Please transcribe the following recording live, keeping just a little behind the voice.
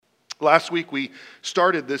Last week we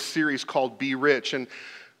started this series called Be Rich, and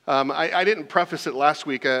I didn't preface it last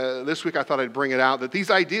week. This week I thought I'd bring it out, that these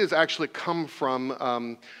ideas actually come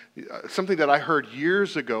from something that I heard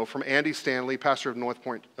years ago from Andy Stanley, pastor of North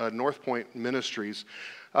Point Ministries.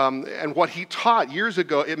 And what he taught years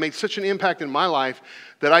ago, it made such an impact in my life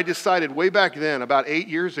that I decided way back then, about 8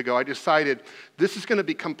 years ago, I decided this is going to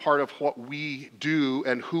become part of what we do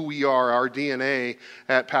and who we are, our DNA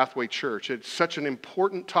at Pathway Church. It's such an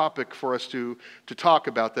important topic for us to talk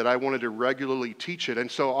about that I wanted to regularly teach it.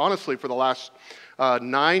 And so honestly, for the last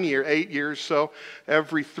 8 years so,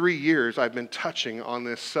 every 3 years I've been touching on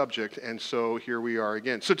this subject, and so here we are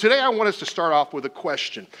again. So today I want us to start off with a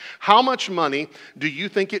question. How much money do you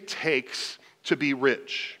think it takes to be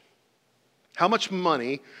rich? How much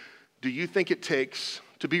money do you think it takes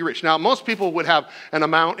to be rich? Now, most people would have an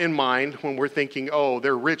amount in mind when we're thinking, oh,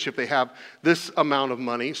 they're rich if they have this amount of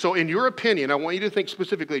money. So in your opinion, I want you to think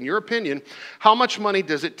specifically, in your opinion, how much money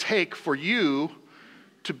does it take for you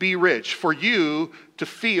to be rich, for you to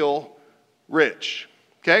feel rich?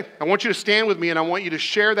 Okay? I want you to stand with me, and I want you to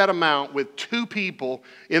share that amount with two people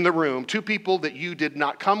in the room, two people that you did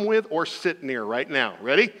not come with or sit near right now.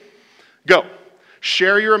 Ready? Go.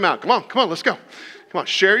 Share your amount. Come on, let's go. Come on,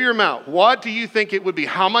 share your amount. What do you think it would be?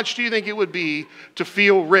 How much do you think it would be to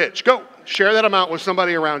feel rich? Go. Share that amount with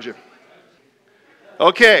somebody around you.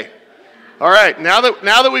 Okay. All right, now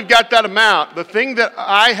that we've got that amount, the thing that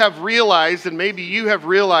I have realized, and maybe you have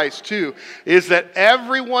realized too, is that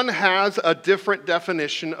everyone has a different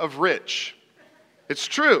definition of rich. It's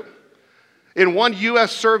true. In one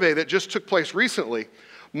U.S. survey that just took place recently,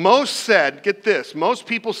 most said, get this, most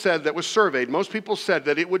people said that was surveyed, most people said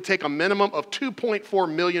that it would take a minimum of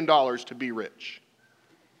 $2.4 million to be rich.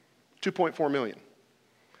 $2.4 million.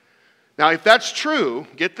 Now, if that's true,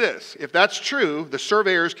 get this, if that's true, the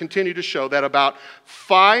surveyors continue to show that about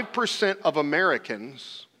 5% of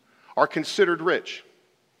Americans are considered rich.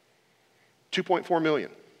 2.4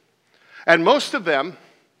 million. And most of them,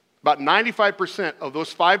 about 95% of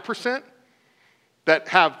those 5% that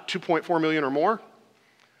have 2.4 million or more,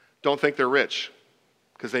 don't think they're rich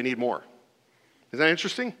because they need more. Isn't that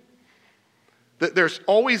interesting? There's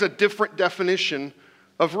always a different definition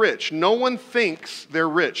of rich. No one thinks they're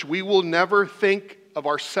rich. We will never think of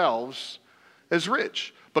ourselves as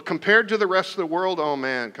rich. But compared to the rest of the world, oh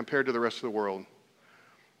man, compared to the rest of the world,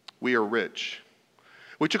 we are rich.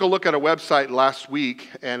 We took a look at a website last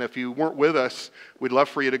week, and if you weren't with us, we'd love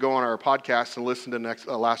for you to go on our podcast and listen to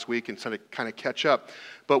last week and kind of catch up.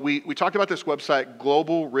 But we talked about this website,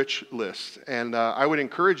 Global Rich List, and I would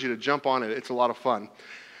encourage you to jump on it. It's a lot of fun.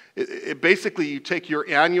 It basically, you take your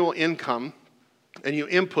annual income and you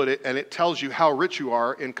input it, and it tells you how rich you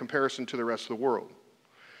are in comparison to the rest of the world.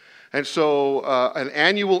 And so an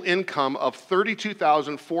annual income of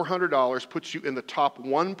 $32,400 puts you in the top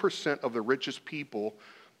 1% of the richest people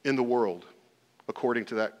in the world, according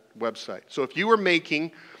to that website. So if you are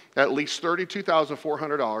making at least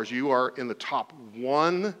 $32,400, you are in the top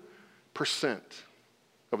 1%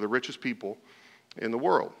 of the richest people in the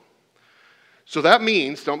world. So that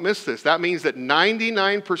means, don't miss this, that means that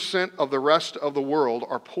 99% of the rest of the world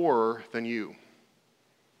are poorer than you.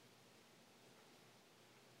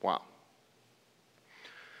 Wow.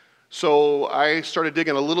 So I started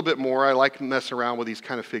digging a little bit more. I like to mess around with these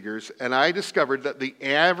kind of figures. And I discovered that the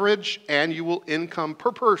average annual income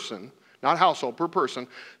per person, not household, per person,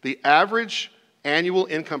 the average annual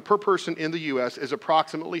income per person in the U.S. is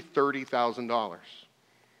approximately $30,000.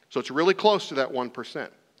 So it's really close to that 1%.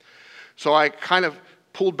 So I kind of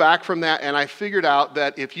pulled back from that, and I figured out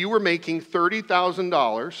that if you were making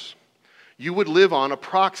 $30,000, you would live on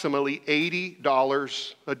approximately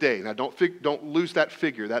 $80 a day. Now, don't lose that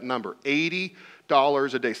figure, that number, $80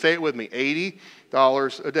 a day. Say it with me,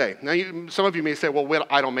 $80 a day. Now, some of you may say, well,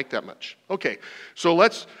 I don't make that much. Okay, so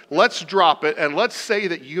let's drop it, and let's say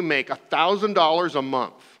that you make $1,000 a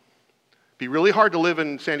month. It'd be really hard to live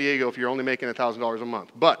in San Diego if you're only making $1,000 a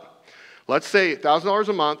month, but let's say $1,000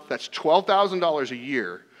 a month, that's $12,000 a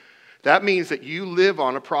year. That means that you live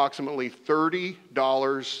on approximately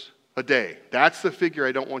 $30 a day. That's the figure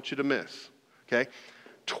I don't want you to miss, okay?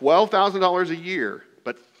 $12,000 a year,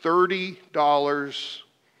 but $30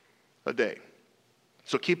 a day.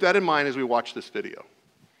 So keep that in mind as we watch this video.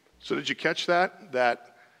 So did you catch that?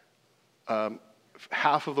 That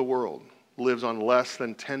half of the world lives on less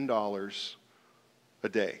than $10 a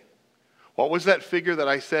day. What was that figure that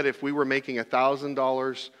I said if we were making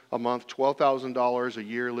 $1,000 a month, $12,000 a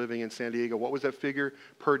year living in San Diego? What was that figure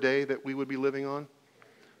per day that we would be living on?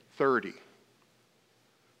 30.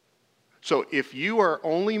 So if you are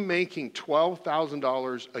only making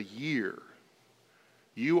 $12,000 a year,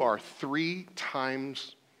 you are 3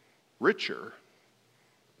 times richer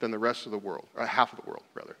than the rest of the world, or half of the world,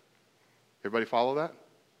 rather. Everybody follow that?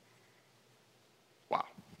 Wow.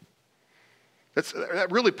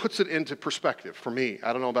 That really puts it into perspective for me.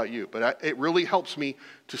 I don't know about you, but it really helps me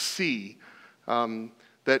to see that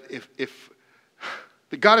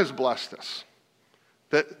that God has blessed us.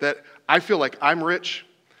 That I feel like I'm rich,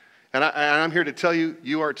 and I'm here to tell you,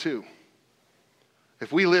 you are too.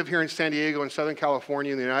 If we live here in San Diego, in Southern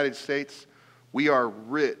California, in the United States, we are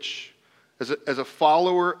rich. As a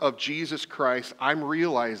follower of Jesus Christ, I'm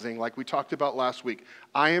realizing, like we talked about last week,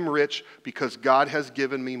 I am rich because God has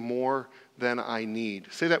given me more than I need.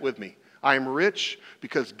 Say that with me. I am rich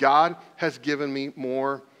because God has given me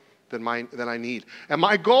more than I need. And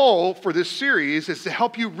my goal for this series is to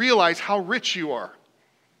help you realize how rich you are,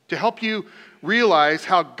 to help you realize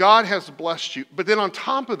how God has blessed you, but then on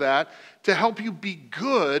top of that, to help you be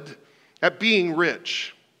good at being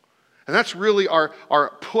rich. And that's really our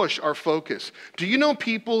push, our focus. Do you know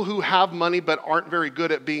people who have money but aren't very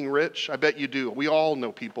good at being rich? I bet you do. We all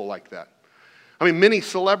know people like that. I mean, many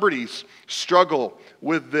celebrities struggle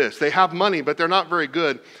with this. They have money, but they're not very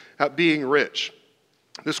good at being rich.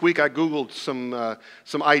 This week I Googled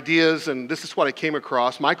some ideas, and this is what I came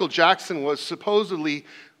across. Michael Jackson was supposedly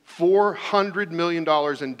 $400 million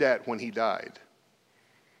in debt when he died.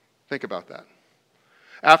 Think about that.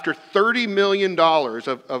 After $30 million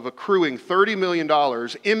of accruing $30 million,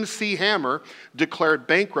 MC Hammer declared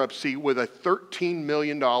bankruptcy with a $13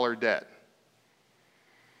 million debt.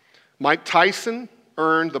 Mike Tyson,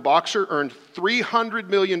 the boxer, earned $300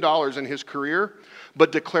 million in his career,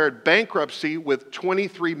 but declared bankruptcy with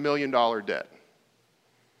 $23 million debt.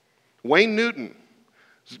 Wayne Newton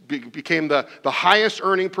became the highest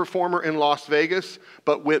earning performer in Las Vegas,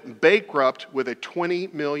 but went bankrupt with a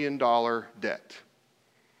 $20 million debt.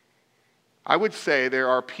 I would say there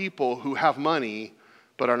are people who have money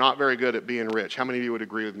but are not very good at being rich. How many of you would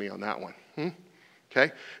agree with me on that one?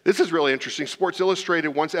 Okay, this is really interesting. Sports Illustrated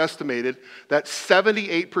once estimated that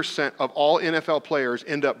 78% of all NFL players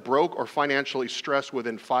end up broke or financially stressed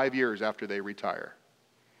within 5 years after they retire.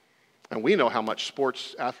 And we know how much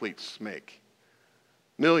sports athletes make.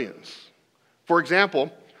 Millions. For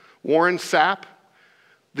example, Warren Sapp,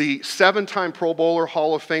 the 7-time Pro Bowler,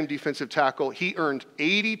 Hall of Fame defensive tackle, he earned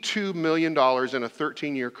 $82 million in a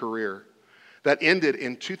 13-year career that ended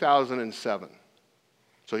in 2007.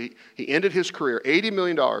 So he ended his career, $80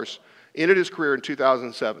 million, ended his career in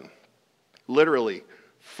 2007. Literally,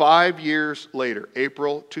 5 years later,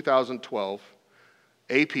 April 2012,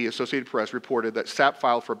 AP, Associated Press, reported that Sapp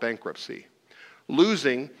filed for bankruptcy,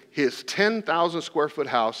 losing his 10,000 square foot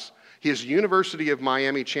house, his University of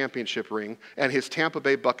Miami championship ring, and his Tampa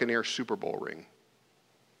Bay Buccaneers Super Bowl ring.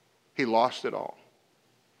 He lost it all.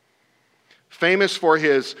 Famous for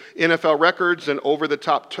his NFL records and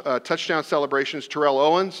over-the-top touchdown celebrations, Terrell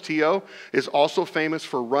Owens, T.O., is also famous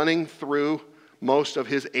for running through most of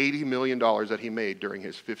his $80 million that he made during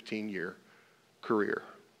his 15-year career.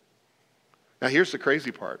 Now, here's the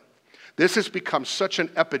crazy part. This has become such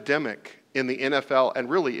an epidemic in the NFL and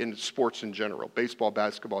really in sports in general, baseball,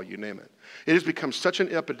 basketball, you name it. It has become such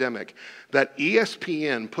an epidemic that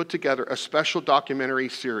ESPN put together a special documentary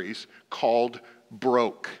series called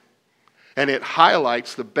Broke. And it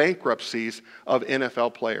highlights the bankruptcies of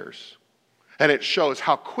NFL players. And it shows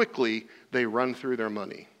how quickly they run through their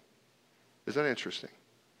money. Is that interesting?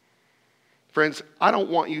 Friends, I don't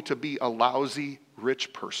want you to be a lousy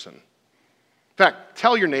rich person. In fact,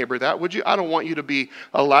 tell your neighbor that, would you? I don't want you to be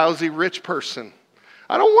a lousy rich person.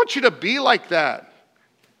 I don't want you to be like that.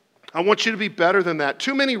 I want you to be better than that.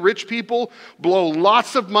 Too many rich people blow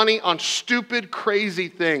lots of money on stupid, crazy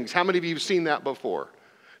things. How many of you have seen that before?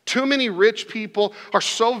 Too many rich people are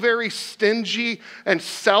so very stingy and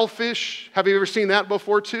selfish. Have you ever seen that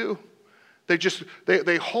before too?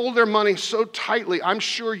 They hold their money so tightly. I'm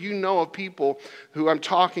sure you know of people who I'm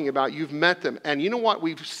talking about. You've met them. And you know what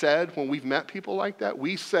we've said when we've met people like that?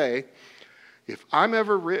 We say, if I'm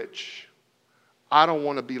ever rich, I don't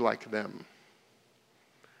want to be like them.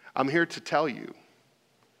 I'm here to tell you,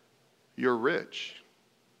 you're rich.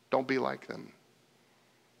 Don't be like them.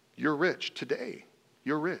 You're rich today.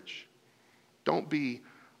 You're rich. Don't be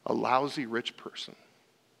a lousy rich person.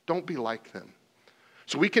 Don't be like them.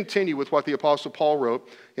 So we continue with what the Apostle Paul wrote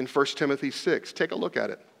in 1 Timothy 6. Take a look at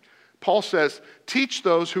it. Paul says, teach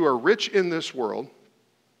those who are rich in this world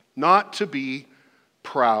not to be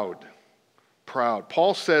proud. Proud.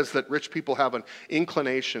 Paul says that rich people have an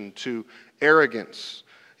inclination to arrogance.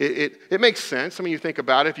 It makes sense. I mean, you think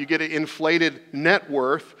about it. If you get an inflated net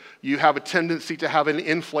worth, you have a tendency to have an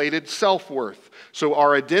inflated self-worth. So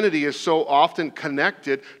our identity is so often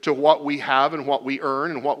connected to what we have and what we earn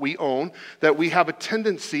and what we own that we have a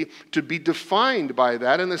tendency to be defined by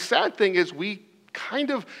that. And the sad thing is we kind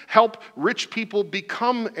of help rich people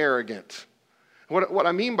become arrogant. What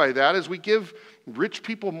I mean by that is we give rich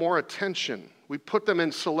people more attention. We put them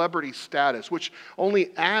in celebrity status, which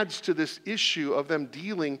only adds to this issue of them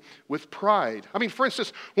dealing with pride. I mean, for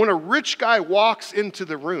instance, when a rich guy walks into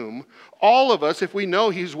the room, all of us, if we know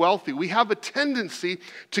he's wealthy, we have a tendency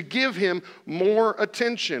to give him more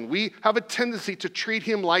attention. We have a tendency to treat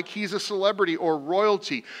him like he's a celebrity or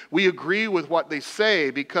royalty. We agree with what they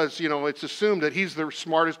say because, it's assumed that he's the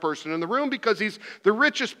smartest person in the room because he's the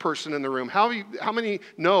richest person in the room. How many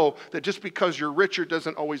know that just because you're richer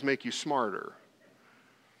doesn't always make you smarter?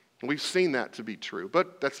 We've seen that to be true,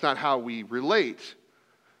 but that's not how we relate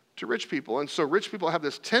to rich people. And so rich people have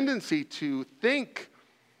this tendency to think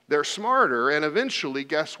they're smarter, and eventually,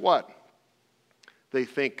 guess what? They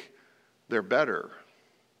think they're better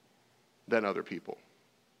than other people.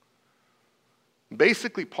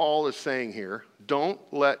 Basically, Paul is saying here, don't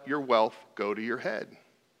let your wealth go to your head.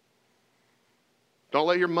 Don't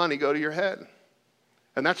let your money go to your head.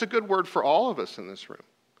 And that's a good word for all of us in this room.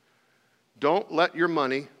 Don't let your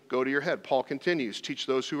money go to your head. Paul continues, teach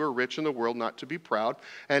those who are rich in the world not to be proud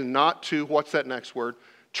and not to, what's that next word?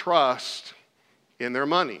 Trust in their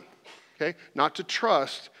money. Okay? Not to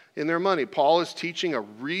trust in their money. Paul is teaching a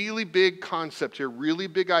really big concept here, really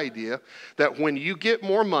big idea, that when you get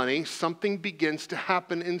more money, something begins to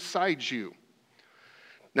happen inside you.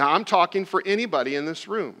 Now, I'm talking for anybody in this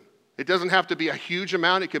room. It doesn't have to be a huge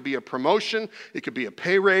amount. It could be a promotion. It could be a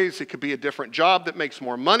pay raise. It could be a different job that makes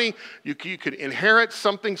more money. You could inherit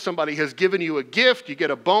something. Somebody has given you a gift. You get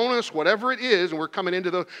a bonus, whatever it is. And we're coming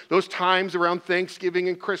into those times around Thanksgiving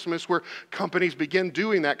and Christmas where companies begin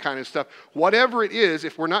doing that kind of stuff. Whatever it is,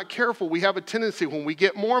 if we're not careful, we have a tendency, when we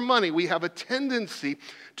get more money, we have a tendency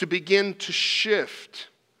to begin to shift.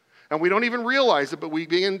 And we don't even realize it, but we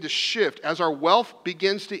begin to shift. As our wealth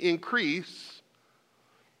begins to increase,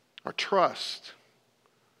 our trust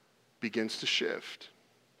begins to shift.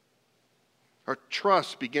 Our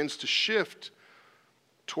trust begins to shift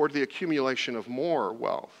toward the accumulation of more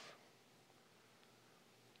wealth.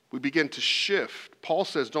 We begin to shift. Paul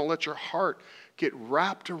says, don't let your heart get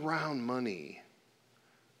wrapped around money,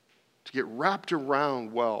 to get wrapped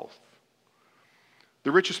around wealth.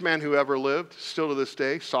 The richest man who ever lived, still to this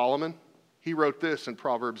day, Solomon, he wrote this in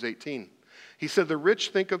Proverbs 18. He said, the rich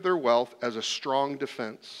think of their wealth as a strong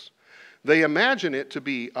defense. They imagine it to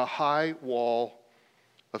be a high wall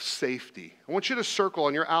of safety. I want you to circle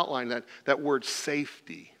on your outline that word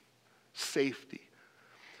safety. Safety.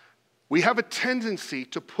 We have a tendency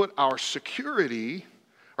to put our security,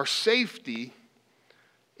 our safety,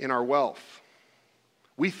 in our wealth.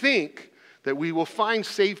 We think that we will find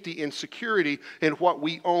safety and security in what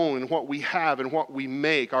we own, and what we have, and what we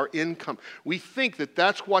make, our income. We think that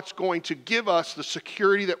that's what's going to give us the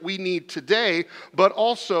security that we need today, but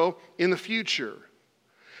also in the future.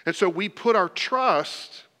 And so we put our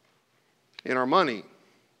trust in our money,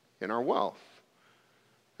 in our wealth.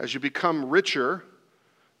 As you become richer,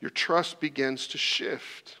 your trust begins to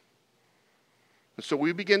shift. And so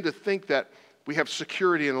we begin to think that we have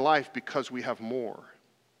security in life because we have more.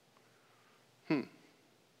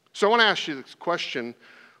 So I want to ask you this question.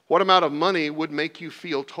 What amount of money would make you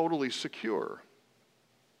feel totally secure?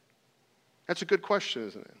 That's a good question,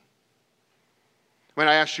 isn't it? I mean,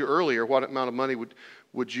 I asked you earlier, what amount of money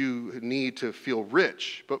would you need to feel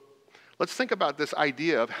rich? But let's think about this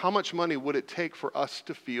idea of how much money would it take for us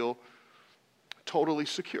to feel totally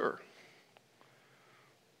secure?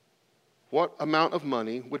 What amount of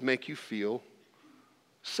money would make you feel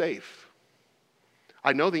safe?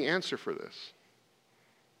 I know the answer for this.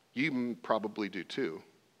 You probably do too.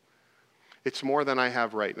 It's more than I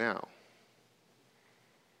have right now.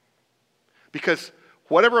 Because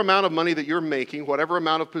whatever amount of money that you're making, whatever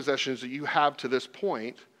amount of possessions that you have to this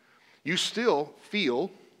point, you still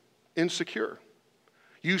feel insecure.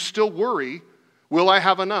 You still worry, will I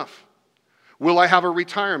have enough? Will I have a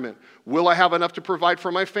retirement? Will I have enough to provide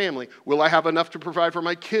for my family? Will I have enough to provide for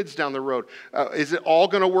my kids down the road? Is it all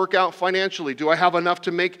going to work out financially? Do I have enough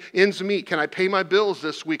to make ends meet? Can I pay my bills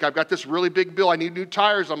this week? I've got this really big bill. I need new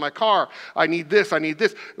tires on my car. I need this. I need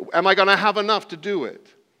this. Am I going to have enough to do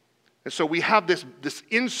it? And so we have this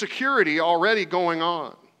insecurity already going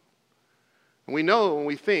on. And we know and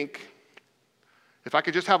we think, if I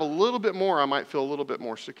could just have a little bit more, I might feel a little bit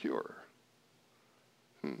more secure.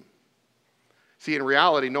 See, in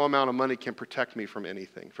reality, no amount of money can protect me from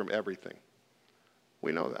anything, from everything.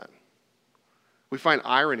 We know that. We find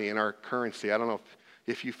irony in our currency. I don't know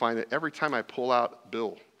if you find it. Every time I pull out a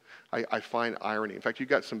bill, I find irony. In fact, you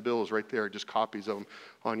got some bills right there, just copies of them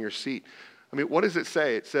on your seat. I mean, what does it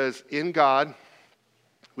say? It says, in God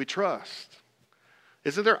we trust.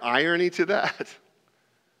 Isn't there irony to that?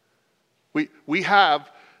 We have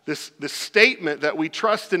this statement that we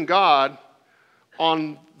trust in God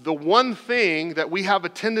on the one thing that we have a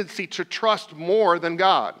tendency to trust more than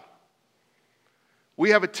God. We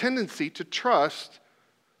have a tendency to trust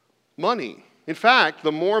money. In fact,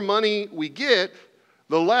 the more money we get,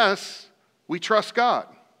 the less we trust God.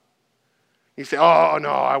 You say, oh, no,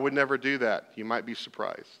 I would never do that. You might be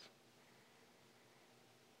surprised.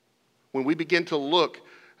 When we begin to look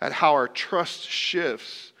at how our trust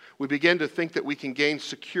shifts, we begin to think that we can gain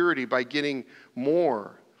security by getting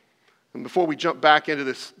more. And before we jump back into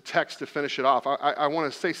this text to finish it off, I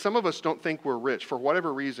want to say some of us don't think we're rich. For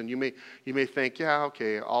whatever reason, you may think, yeah,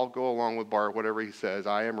 okay, I'll go along with Bart, whatever he says.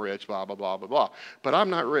 I am rich, blah, blah, blah, blah, blah. But I'm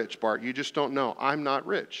not rich, Bart. You just don't know. I'm not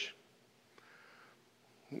rich.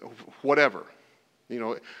 Whatever.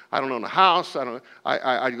 I don't own a house.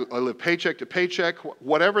 I live paycheck to paycheck.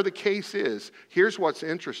 Whatever the case is, here's what's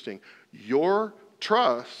interesting. Your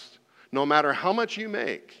trust, no matter how much you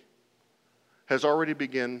make, has already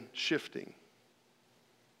begun shifting.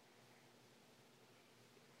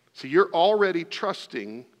 So you're already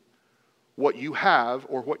trusting what you have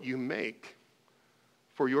or what you make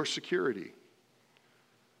for your security.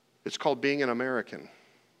 It's called being an American.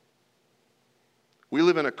 We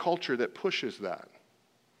live in a culture that pushes that.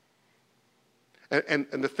 And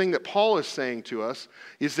the thing that Paul is saying to us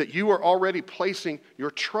is that you are already placing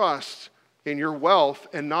your trust in your wealth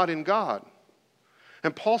and not in God.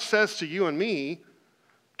 And Paul says to you and me,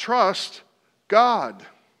 trust God,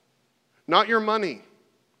 not your money.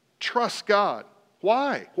 Trust God.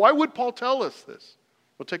 Why? Why would Paul tell us this?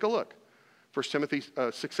 Well, take a look. 1 Timothy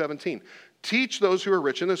 6:17. Teach those who are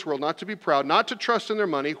rich in this world not to be proud, not to trust in their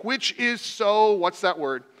money, which is so, what's that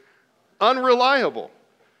word? Unreliable.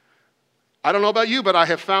 I don't know about you, but I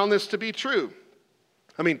have found this to be true.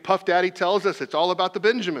 I mean, Puff Daddy tells us it's all about the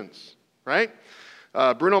Benjamins, right?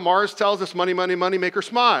 Bruno Mars tells us money, money, money, make her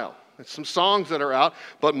smile. It's some songs that are out.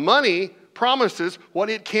 But money promises what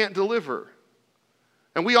it can't deliver.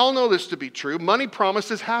 And we all know this to be true. Money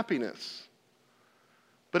promises happiness.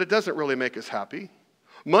 But it doesn't really make us happy.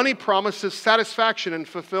 Money promises satisfaction and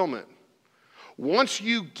fulfillment. Once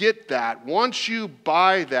you get that, once you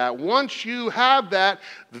buy that, once you have that,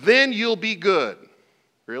 then you'll be good.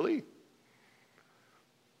 Really?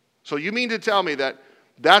 So you mean to tell me that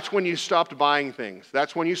that's when you stopped buying things.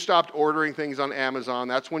 That's when you stopped ordering things on Amazon.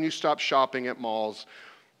 That's when you stopped shopping at malls.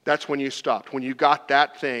 That's when you stopped. When you got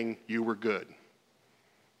that thing, you were good.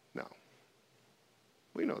 No.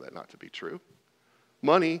 We know that not to be true.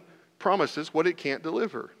 Money promises what it can't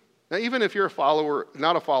deliver. Now, even if you're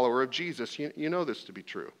not a follower of Jesus, you know this to be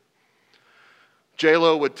true.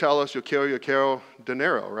 J-Lo would tell us, yo quiero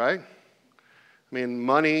dinero, right? I mean,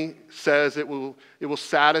 money says it will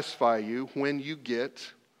satisfy you when you get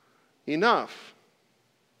enough.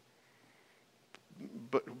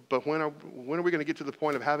 But when are we going to get to the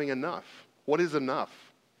point of having enough? What is enough?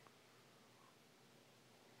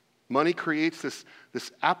 Money creates this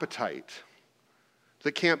appetite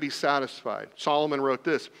that can't be satisfied. Solomon wrote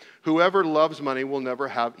this, whoever loves money will never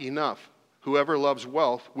have enough. Whoever loves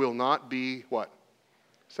wealth will not be, what?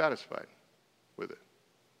 Satisfied with it.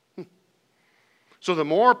 So the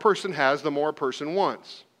more a person has, the more a person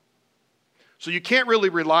wants. So you can't really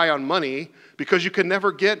rely on money because you can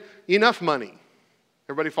never get enough money.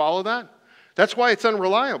 Everybody follow that? That's why it's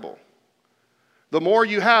unreliable. The more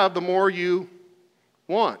you have, the more you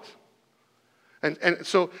want. And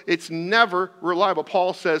so it's never reliable.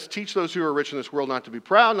 Paul says, teach those who are rich in this world not to be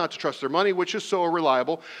proud, not to trust their money, which is so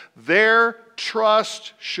reliable. Their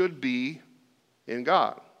trust should be in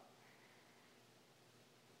God.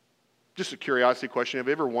 Just a curiosity question. Have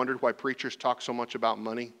you ever wondered why preachers talk so much about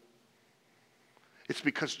money? It's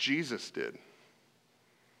because Jesus did.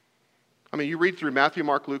 I mean, you read through Matthew,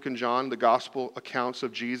 Mark, Luke, and John, the gospel accounts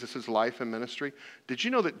of Jesus' life and ministry. Did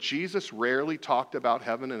you know that Jesus rarely talked about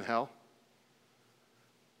heaven and hell?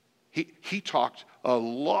 He talked a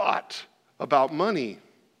lot about money.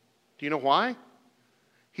 Do you know why?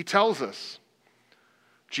 He tells us.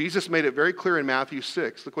 Jesus made it very clear in Matthew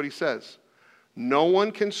 6. Look what he says. No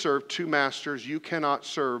one can serve two masters. You cannot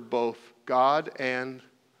serve both God and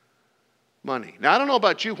money. Now, I don't know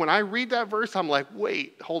about you. When I read that verse, I'm like,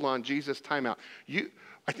 wait, hold on, Jesus, time out.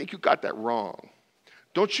 I think you got that wrong.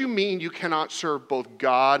 Don't you mean you cannot serve both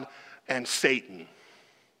God and Satan.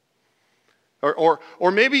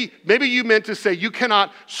 Or maybe you meant to say you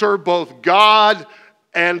cannot serve both God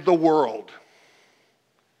and the world.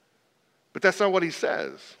 But that's not what he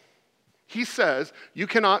says. He says you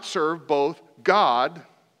cannot serve both God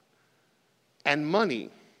and money.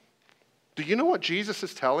 Do you know what Jesus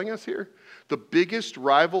is telling us here? The biggest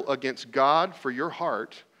rival against God for your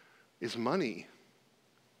heart is money.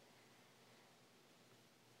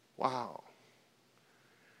 Wow.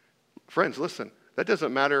 Friends, listen, that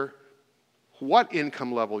doesn't matter what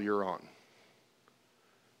income level you're on.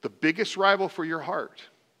 The biggest rival for your heart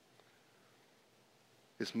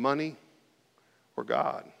is money or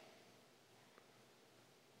God.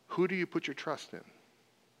 Who do you put your trust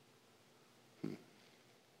in?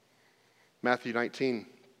 Matthew 19,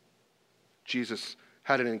 Jesus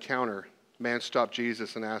had an encounter. A man stopped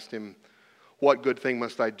Jesus and asked him, "What good thing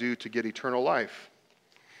must I do to get eternal life?"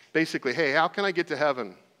 Basically, hey, how can I get to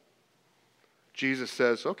heaven? Jesus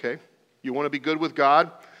says, okay, you want to be good with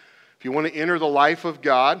God? If you want to enter the life of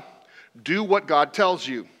God, do what God tells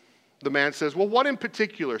you. The man says, well, what in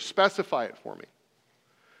particular? Specify it for me.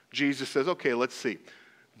 Jesus says, okay, let's see.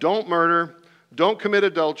 Don't murder, don't commit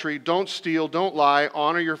adultery, don't steal, don't lie,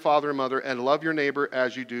 honor your father and mother, and love your neighbor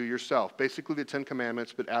as you do yourself. Basically the 10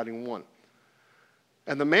 Commandments, but adding one.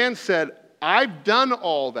 And the man said, I've done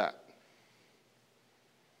all that.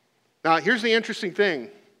 Now, here's the interesting thing.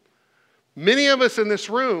 Many of us in this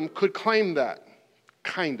room could claim that,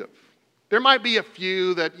 kind of. There might be a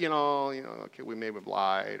few that, okay, we may have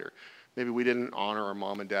lied, or maybe we didn't honor our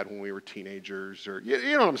mom and dad when we were teenagers, or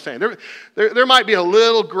you know what I'm saying. There might be a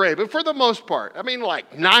little gray, but for the most part, I mean,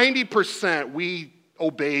 like 90% we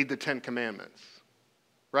obeyed the 10 Commandments,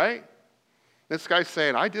 right? This guy's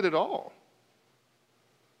saying, I did it all.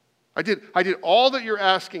 I did all that you're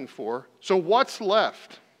asking for, so what's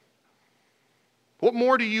left? What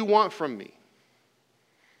more do you want from me?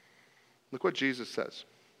 Look what Jesus says.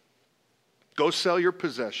 Go sell your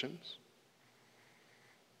possessions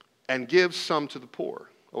and give some to the poor.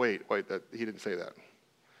 Oh, wait, he didn't say that.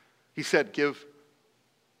 He said, give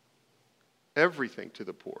everything to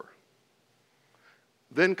the poor.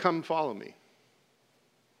 Then come follow me.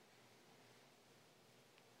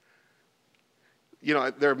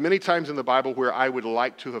 There are many times in the Bible where I would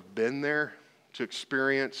like to have been there to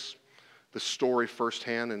experience the story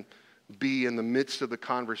firsthand and be in the midst of the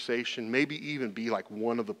conversation, maybe even be like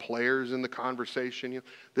one of the players in the conversation.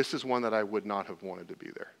 This is one that I would not have wanted to be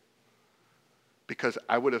there, because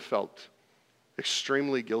I would have felt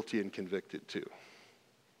extremely guilty and convicted too.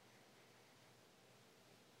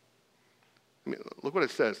 I mean, look what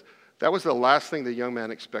it says. That was the last thing the young man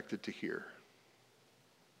expected to hear.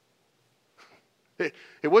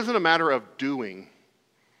 It wasn't a matter of doing.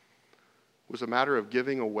 It was a matter of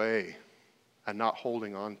giving away and not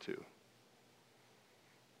holding on to.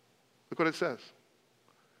 Look what it says.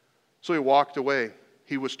 So he walked away.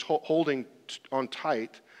 He was holding on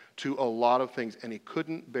tight to a lot of things, and he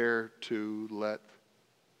couldn't bear to let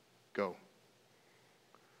go.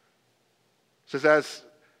 It says, as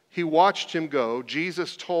he watched him go,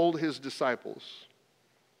 Jesus told his disciples,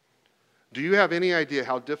 do you have any idea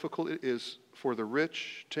how difficult it is for the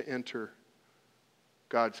rich to enter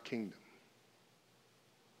God's kingdom?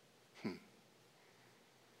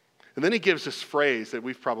 And then he gives this phrase that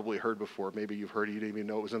we've probably heard before. Maybe you've heard it, you didn't even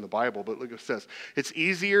know it was in the Bible, but look what it says. It's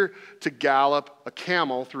easier to gallop a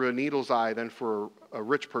camel through a needle's eye than for a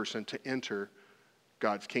rich person to enter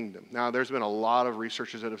God's kingdom. Now, there's been a lot of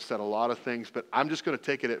researchers that have said a lot of things, but I'm just going to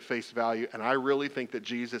take it at face value, and I really think that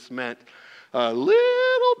Jesus meant a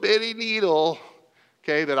little bitty needle,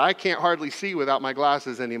 okay, that I can't hardly see without my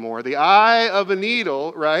glasses anymore. The eye of a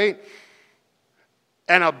needle, right?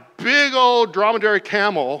 And a big old dromedary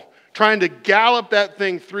camel trying to gallop that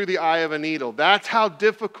thing through the eye of a needle. That's how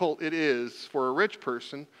difficult it is for a rich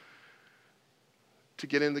person to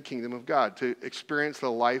get in the kingdom of God, to experience the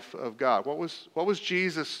life of God. What was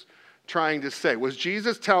Jesus trying to say? Was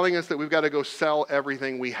Jesus telling us that we've got to go sell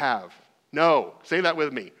everything we have? No. Say that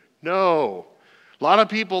with me. No. A lot of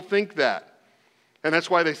people think that. And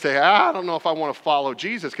that's why they say, I don't know if I want to follow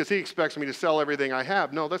Jesus because he expects me to sell everything I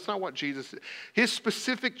have. No, that's not what Jesus... His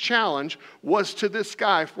specific challenge was to this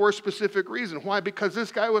guy for a specific reason. Why? Because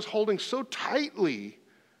this guy was holding so tightly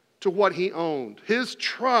to what he owned. His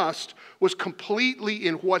trust was completely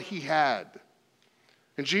in what he had.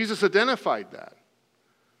 And Jesus identified that.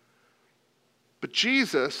 But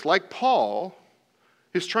Jesus, like Paul,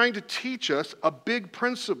 is trying to teach us a big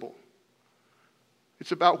principle.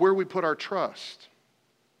 It's about where we put our trust.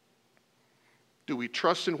 Do we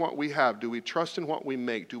trust in what we have? Do we trust in what we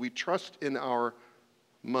make? Do we trust in our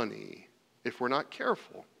money? If we're not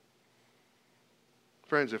careful,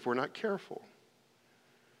 Friends, if we're not careful,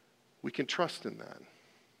 we can trust in that.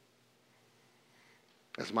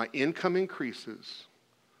 As my income increases,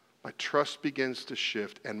 my trust begins to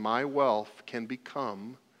shift, and my wealth can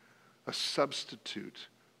become a substitute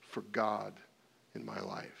for God in my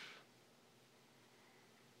life.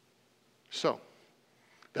 So,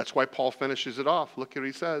 that's why Paul finishes it off. Look at what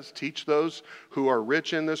he says. Teach those who are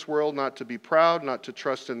rich in this world not to be proud, not to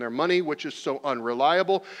trust in their money, which is so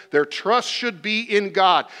unreliable. Their trust should be in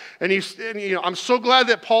God. And I'm so glad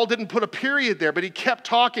that Paul didn't put a period there, but he kept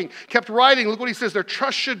talking, kept writing. Look what he says. Their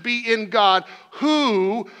trust should be in God,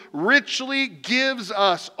 who richly gives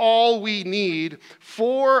us all we need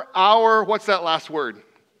for our, what's that last word?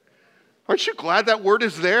 Aren't you glad that word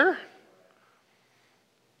is there?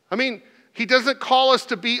 I mean, he doesn't call us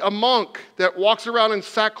to be a monk that walks around in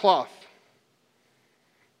sackcloth.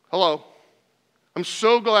 Hello. I'm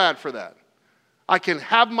so glad for that. I can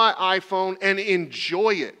have my iPhone and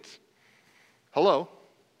enjoy it. Hello.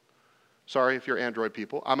 Sorry if you're Android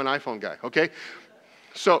people. I'm an iPhone guy, okay?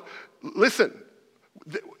 So, listen.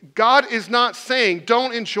 God is not saying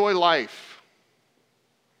don't enjoy life.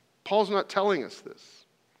 Paul's not telling us this.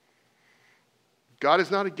 God is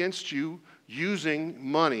not against you using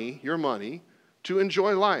money, your money, to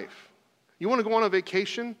enjoy life. You want to go on a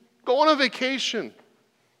vacation? Go on a vacation.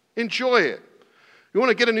 Enjoy it. You want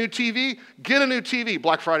to get a new TV? Get a new TV.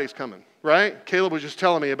 Black Friday's coming, right? Caleb was just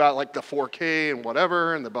telling me about like the 4K and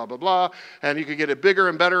whatever and the blah, blah, blah. And you could get it bigger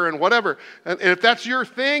and better and whatever. And if that's your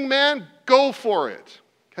thing, man, go for it,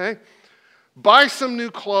 okay? Buy some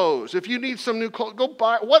new clothes. If you need some new clothes, go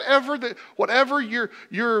buy whatever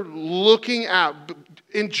you're looking at.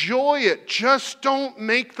 Enjoy it. Just don't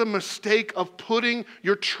make the mistake of putting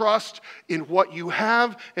your trust in what you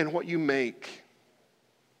have and what you make,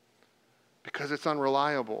 because it's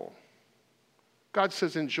unreliable. God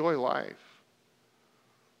says enjoy life.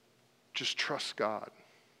 Just trust God.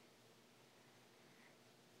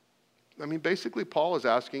 I mean, basically, Paul is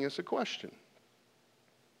asking us a question.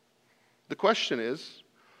 The question is,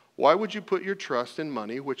 why would you put your trust in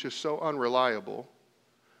money, which is so unreliable,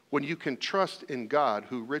 when you can trust in God,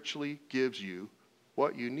 who richly gives you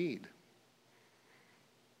what you need?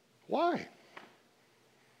 Why?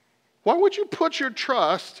 Why would you put your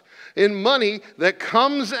trust in money that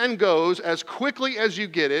comes and goes as quickly as you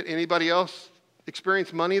get it? Anybody else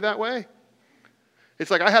experience money that way?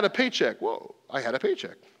 It's like, I had a paycheck. Whoa, I had a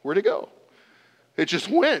paycheck. Where'd it go? It just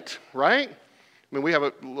went, right? I mean, we have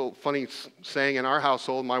a little funny saying in our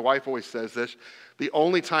household. My wife always says this. The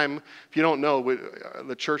only time, if you don't know,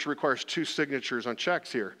 the church requires 2 signatures on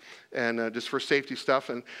checks here, and just for safety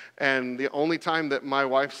stuff. And the only time that my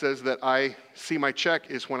wife says that I see my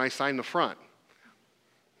check is when I sign the front.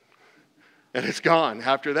 And it's gone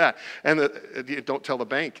after that. And don't tell the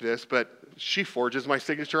bank this, but she forges my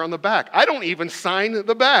signature on the back. I don't even sign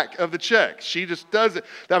the back of the check. She just does it.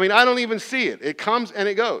 I mean, I don't even see it. It comes and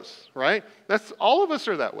it goes, right? That's all of us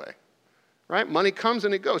are that way, right? Money comes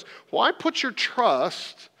and it goes. Why put your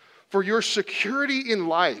trust for your security in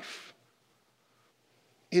life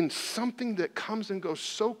in something that comes and goes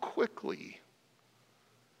so quickly?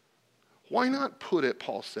 Why not put it,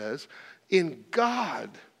 Paul says, in God,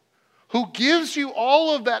 who gives you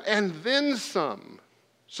all of that and then some,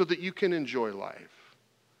 so that you can enjoy life?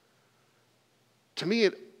 To me,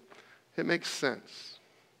 it makes sense.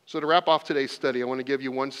 So to wrap off today's study, I want to give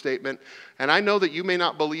you one statement. And I know that you may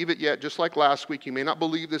not believe it yet, just like last week. You may not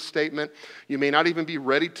believe this statement. You may not even be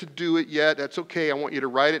ready to do it yet. That's okay. I want you to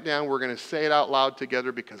write it down. We're going to say it out loud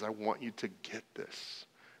together because I want you to get this.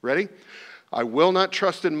 Ready? I will not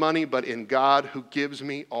trust in money, but in God, who gives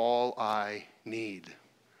me all I need.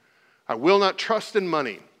 I will not trust in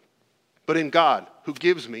money, but in God, who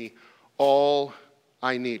gives me all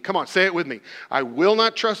I need. Come on, say it with me. I will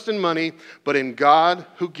not trust in money, but in God,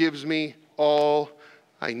 who gives me all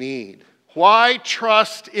I need. Why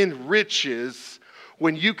trust in riches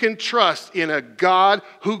when you can trust in a God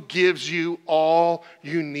who gives you all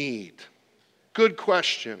you need? Good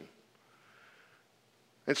question.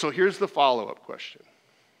 And so here's the follow-up question.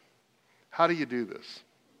 How do you do this?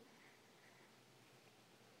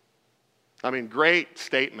 I mean, great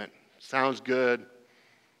statement. Sounds good.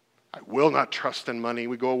 I will not trust in money.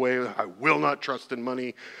 We go away, I will not trust in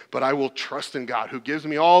money, but I will trust in God who gives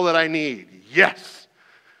me all that I need. Yes.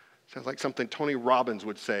 Sounds like something Tony Robbins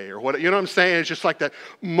would say, or what, you know what I'm saying? It's just like that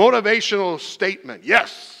motivational statement.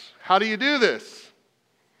 Yes. How do you do this?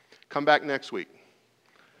 Come back next week,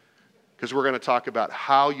 because we're going to talk about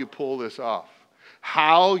how you pull this off,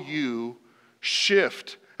 how you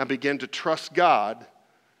shift and begin to trust God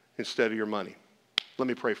instead of your money. Let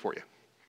me pray for you.